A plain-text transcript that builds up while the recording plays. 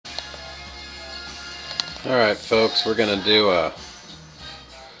Alright folks, we're going to do a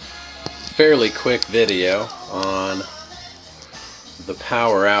fairly quick video on the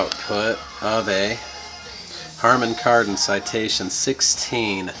power output of a Harman Kardon Citation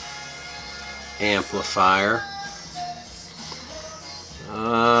 16 amplifier,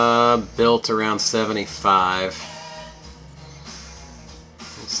 built around 75,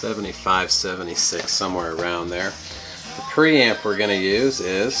 76, somewhere around there. The preamp we're going to use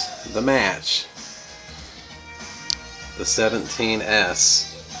is the match, the 17S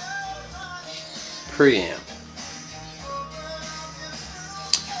preamp.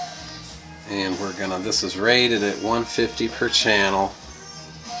 And this is rated at 150 per channel.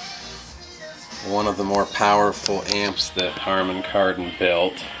 One of the more powerful amps that Harman Kardon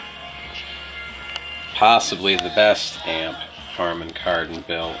built. Possibly the best amp Harman Kardon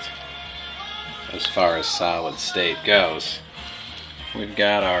built as far as solid state goes. We've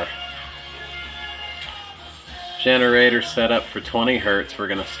got our generator set up for 20 Hertz. We're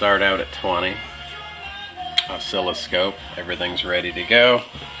going to start out at 20. Oscilloscope, everything's ready to go.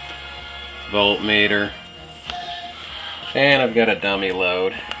 Voltmeter, and I've got a dummy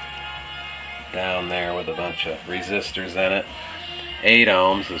load down there with a bunch of resistors in it. 8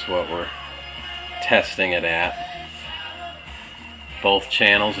 ohms is what we're testing it at. Both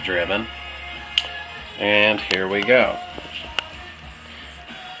channels driven. And here we go.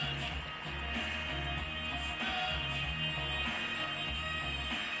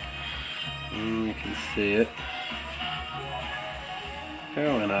 You can see it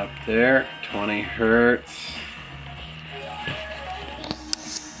going up there, 20 Hertz.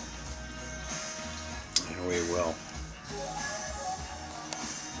 And we will.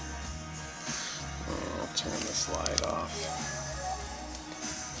 I'll turn this light off.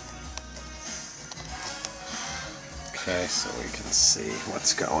 Okay, so we can see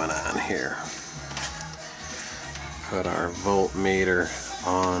what's going on here. Put our voltmeter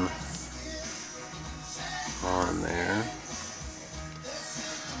on there.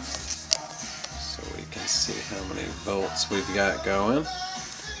 See how many volts we've got going.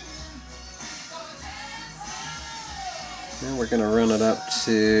 And we're going to run it up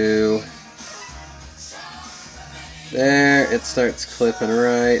to there. It starts clipping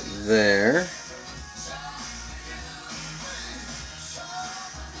right there.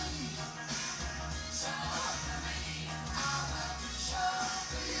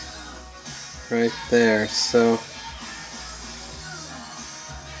 Right there. So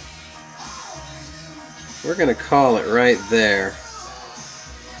we're going to call it right there.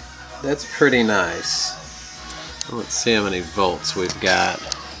 That's pretty nice. Let's see how many volts we've got.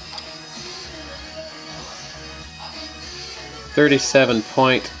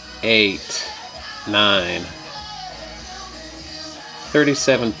 37.89.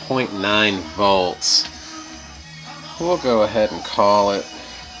 37.9 volts. We'll go ahead and call it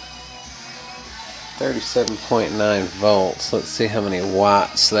 37.9 volts. Let's see how many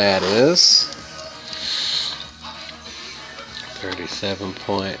watts that is.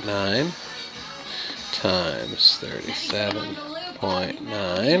 37.9 times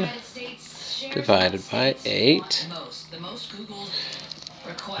 37.9 divided by 8.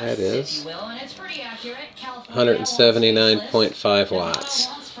 That is 179.5 watts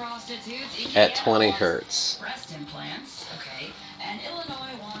at 20 Hertz.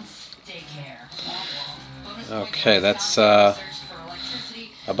 Okay, that's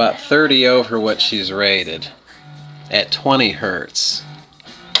about 30 over what she's rated. At 20 Hertz.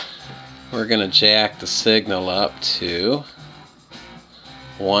 We're going to jack the signal up to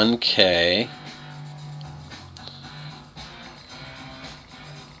 1K,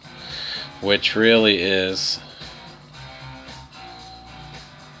 which really is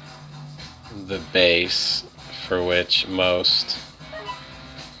the base for which most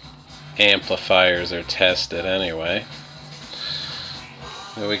amplifiers are tested anyway.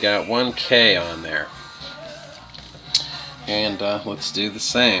 So we got 1K on there. And let's do the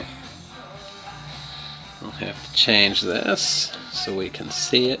same. We'll have to change this so we can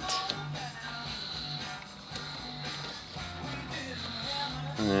see it.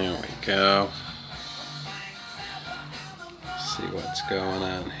 There we go. See what's going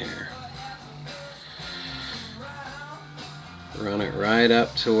on here. Run it right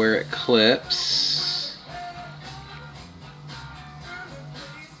up to where it clips.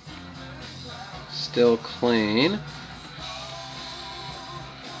 Still clean.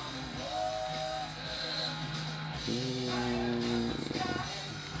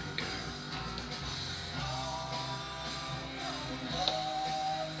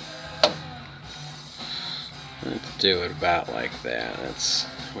 Let's do it about like that. That's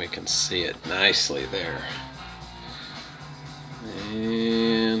we can see it nicely there.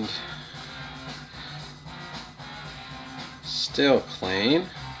 And still clean.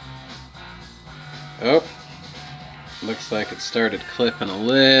 Oh, looks like it started clipping a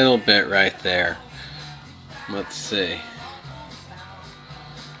little bit right there. Let's see.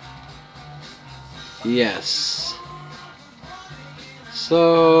 Yes.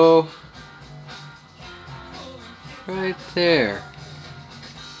 So, right there.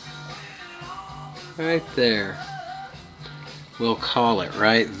 Right there. We'll call it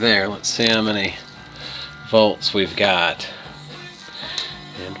right there. Let's see how many volts we've got.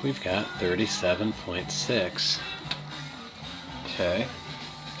 And we've got 37.6. Okay.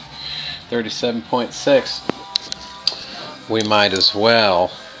 37.6. We might as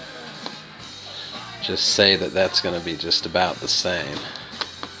well just say that that's going to be just about the same.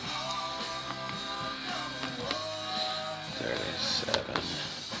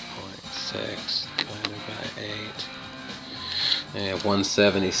 37.6 divided by 8. And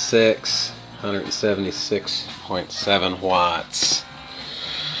 176.7 watts.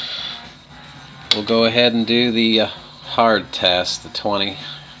 We'll go ahead and do the hard test, the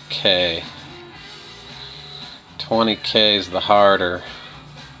 20K. 20K is the harder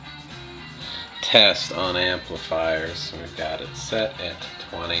test on amplifiers. We've got it set at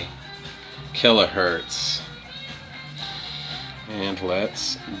 20 kilohertz. And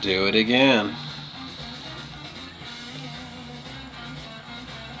let's do it again.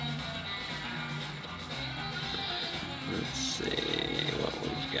 Let's see what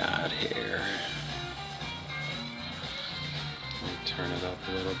we've got here. Let me turn it up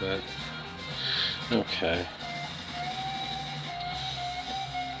a little bit. Okay.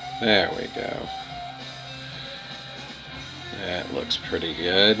 There we go. That looks pretty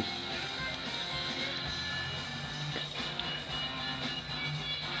good.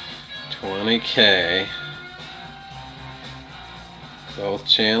 $20K. Both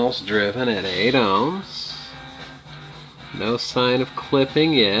channels driven at 8 ohms. No sign of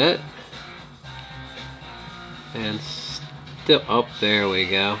clipping yet. And still, oh, there we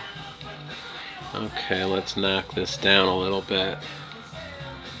go. Okay, let's knock this down a little bit.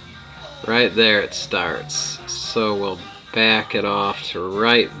 Right there it starts. So we'll back it off to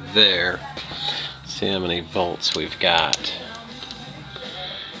right there. See how many volts we've got.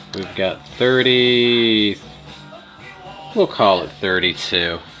 We've got 30, we'll call it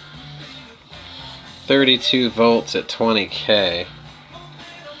 32. 32 volts at 20K.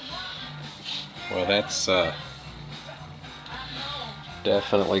 Well, that's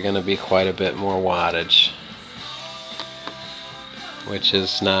definitely going to be quite a bit more wattage, which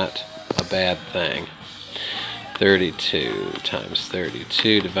is not a bad thing. 32 times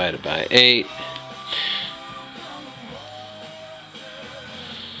 32 divided by 8.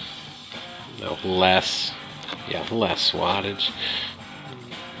 No, less. Yeah, less wattage.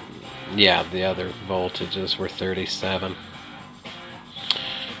 Yeah, the other voltages were 37.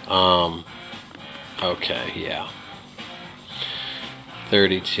 Okay, yeah.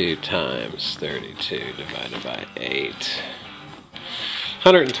 32 times 32 divided by 8.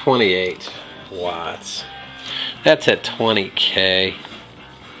 128 watts. That's at 20K.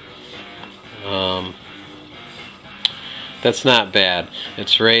 That's not bad.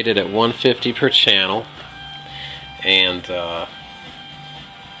 It's rated at 150 per channel, and the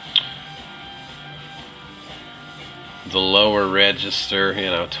lower register,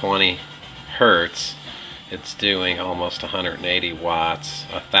 20 hertz, it's doing almost 180 watts.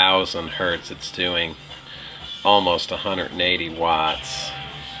 1000 hertz, it's doing almost 180 watts.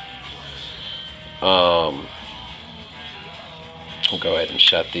 We'll go ahead and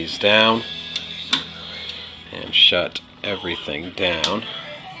shut these down and shut everything down.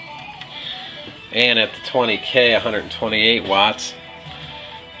 And at the 20K, 128 watts,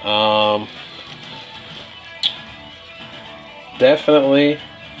 definitely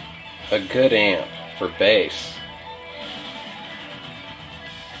a good amp for bass.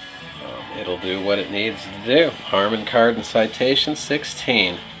 It'll do what it needs to do. Harman Kardon Citation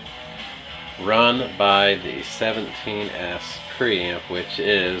 16, run by the 17S preamp, which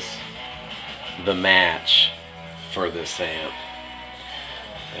is the match for this amp.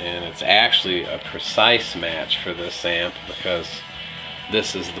 And it's actually a precise match for this amp, because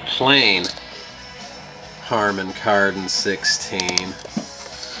this is the plain Harman Kardon 16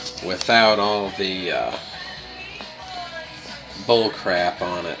 without all the bull crap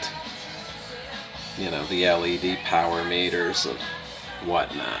on it. The LED power meters and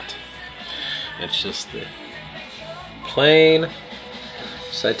whatnot. It's just the plain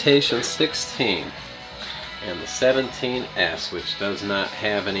Citation 16. and the 17S, which does not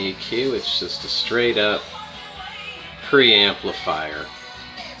have an EQ. It's just a straight up preamplifier.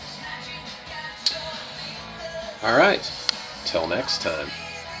 Alright, till next time.